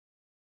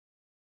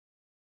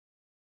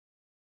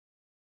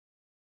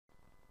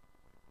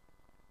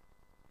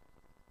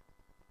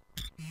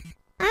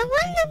I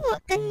wonder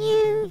what the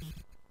new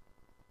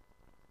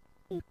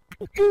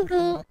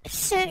Google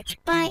search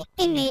by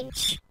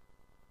image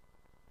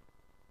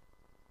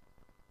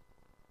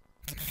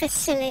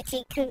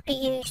facility could be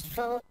used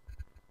for.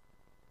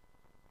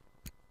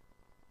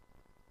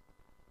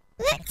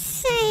 Let's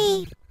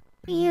say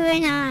you're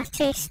an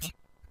artist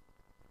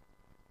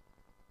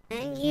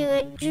and you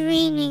are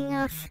dreaming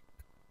of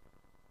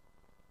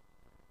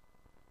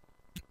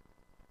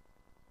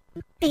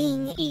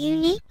being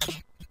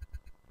unique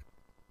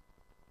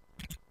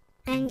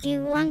and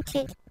you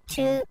wanted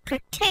to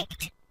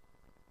protect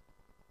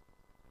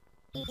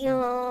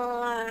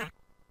your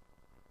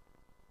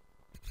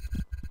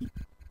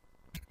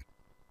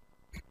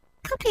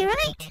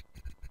copyright.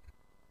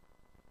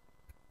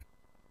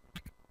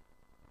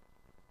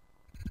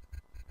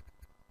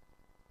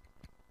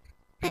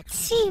 Let's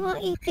see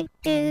what you could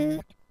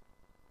do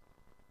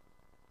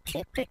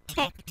to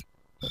protect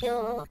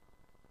your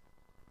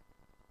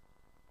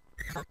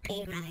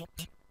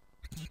copyright.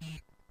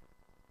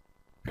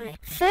 Right,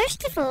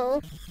 first of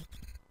all,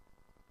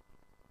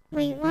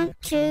 we want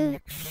to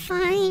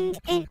find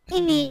an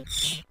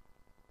image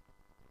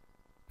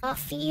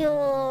of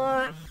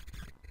your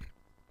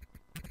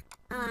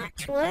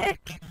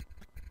artwork,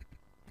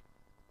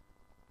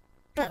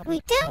 but we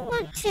don't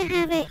want to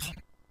have it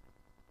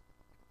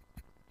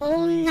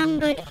all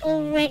numbered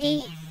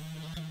already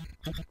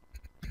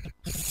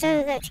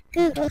so that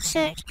Google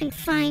search can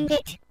find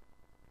it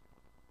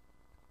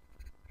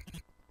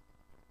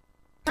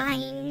by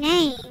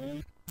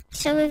name.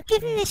 So we've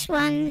given this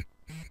one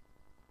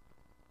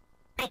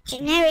a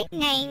generic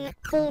name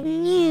called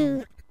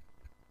new,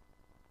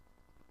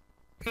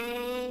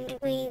 and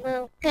we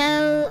will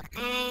go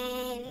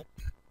and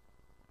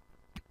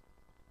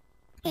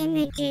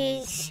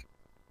images,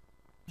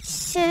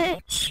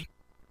 search,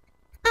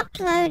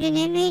 upload an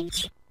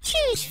image,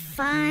 choose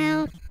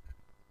file,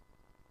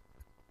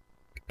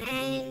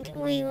 and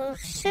we will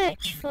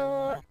search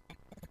for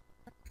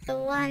the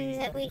one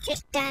that we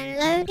just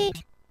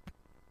downloaded.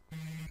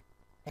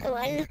 So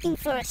we're looking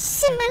for a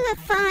similar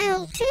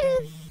file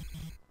too,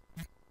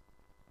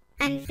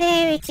 and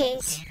there it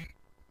is.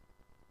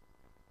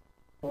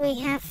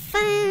 We have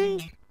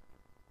found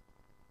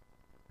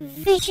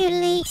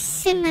visually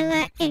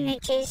similar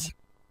images.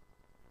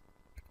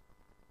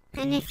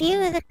 And if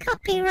you are the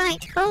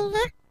copyright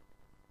holder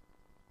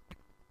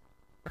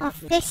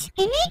of this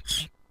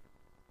image,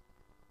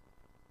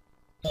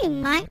 you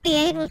might be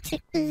able to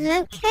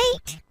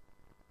locate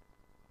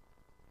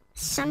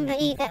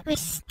somebody that was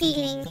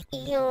stealing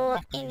your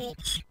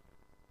image.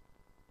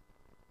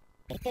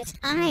 Because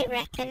I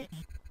reckon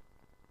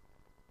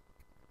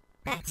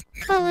that's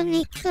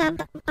Colony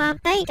Club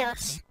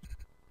Barbados.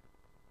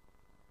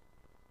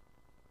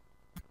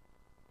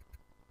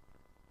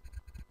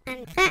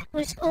 And that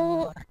was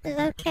all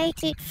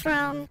located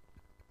from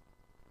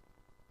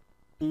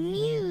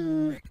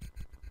new.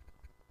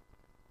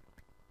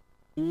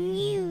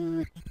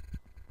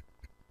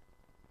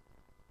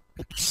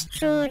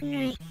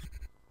 Extraordinary.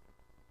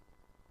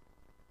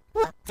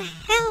 What the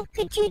hell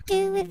could you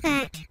do with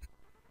that?